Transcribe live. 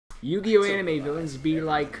Yu-Gi-Oh anime villains be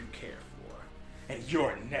like, you care for. And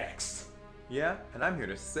you're next. Yeah, and I'm here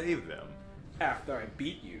to save them. After I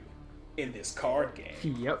beat you in this card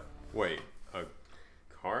game. yep. Wait, a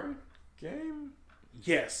card game?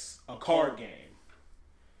 Yes, a card game.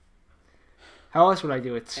 How else would I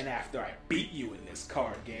do it? And after I beat you in this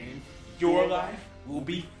card game, your life will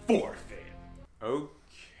be forfeit.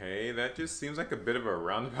 Okay, that just seems like a bit of a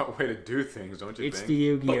roundabout way to do things, don't you It's think? the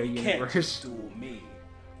Yu-Gi-Oh But you can't universe. just duel me.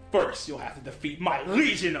 First, you'll have to defeat my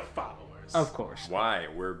legion of followers. Of course. Why?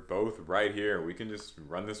 We're both right here. We can just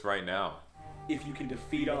run this right now. If you can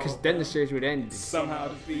defeat all Because of then them the series would end. and somehow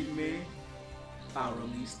defeat me, I'll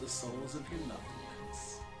release the souls of your loved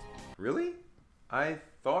ones. Really? I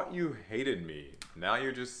thought you hated me. Now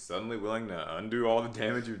you're just suddenly willing to undo all the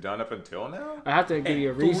damage you've done up until now? I have to give you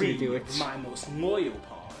a And reason to 3 do of it. my most loyal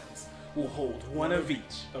pawns will hold one of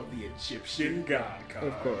each of the Egyptian god cards.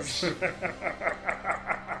 Of course.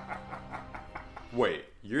 Wait,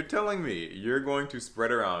 you're telling me you're going to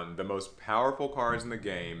spread around the most powerful cards in the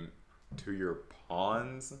game to your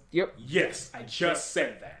pawns? Yep. Yes, I just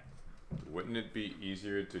said that. Wouldn't it be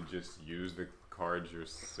easier to just use the cards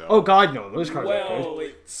yourself? Oh god, no. Those cards are Well, good.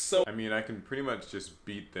 it's so... I mean, I can pretty much just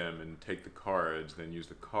beat them and take the cards, then use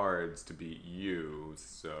the cards to beat you,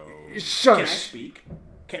 so... Can I Shush. speak?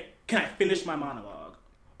 Can I finish my monologue?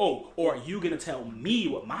 Oh, or are you gonna tell me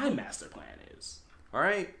what my master plan is?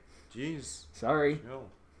 Alright, jeez. Sorry. Chill.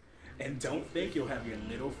 And don't think you'll have your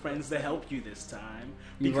little friends to help you this time,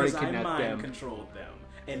 You've because already I kidnapped mind them. controlled them.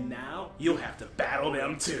 And now you'll have to battle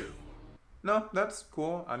them too. No, that's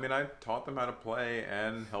cool. I mean, I taught them how to play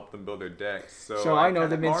and helped them build their decks, so, So I know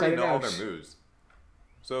kinda them inside already and know all out. their moves.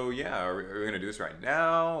 So yeah, are we gonna do this right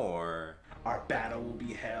now, or... Our battle will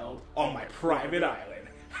be held on my private island,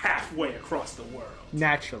 halfway across the world.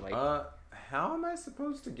 Naturally. How am I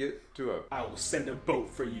supposed to get to I will send a boat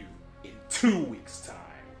for you in 2 weeks' time.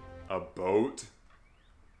 a boat?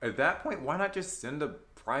 At that point, why not just send a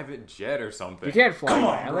private jet or something? You can't fly Come on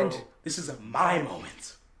on, the island. bro. This is my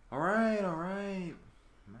moment. Alright.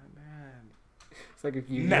 My bad. It's like if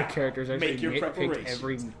you Now, characters actually make your nitpicked preparations,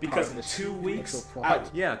 every part because of in this 2 weeks, actual I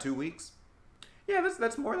plot. Yeah, 2 weeks. Yeah,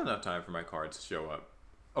 that's more than enough time for my cards to show up.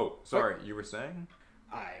 Oh, sorry, you were saying?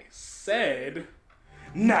 I said,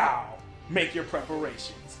 now make your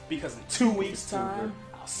preparations, because in 2 weeks' time,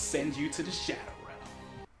 I'll send you to the Shadow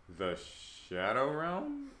Realm. The Shadow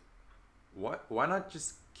Realm? What? Why not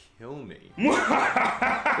just kill me?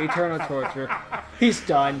 Eternal torture. He's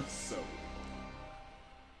done. So,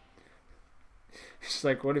 It's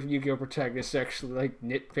like, what if Yu-Gi-Oh! Protagonists actually like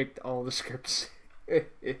nitpicked all the scripts?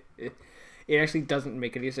 It actually doesn't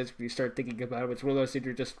make any sense when you start thinking about it. It's one of those things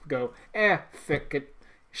you just go, fick it,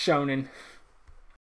 shonen.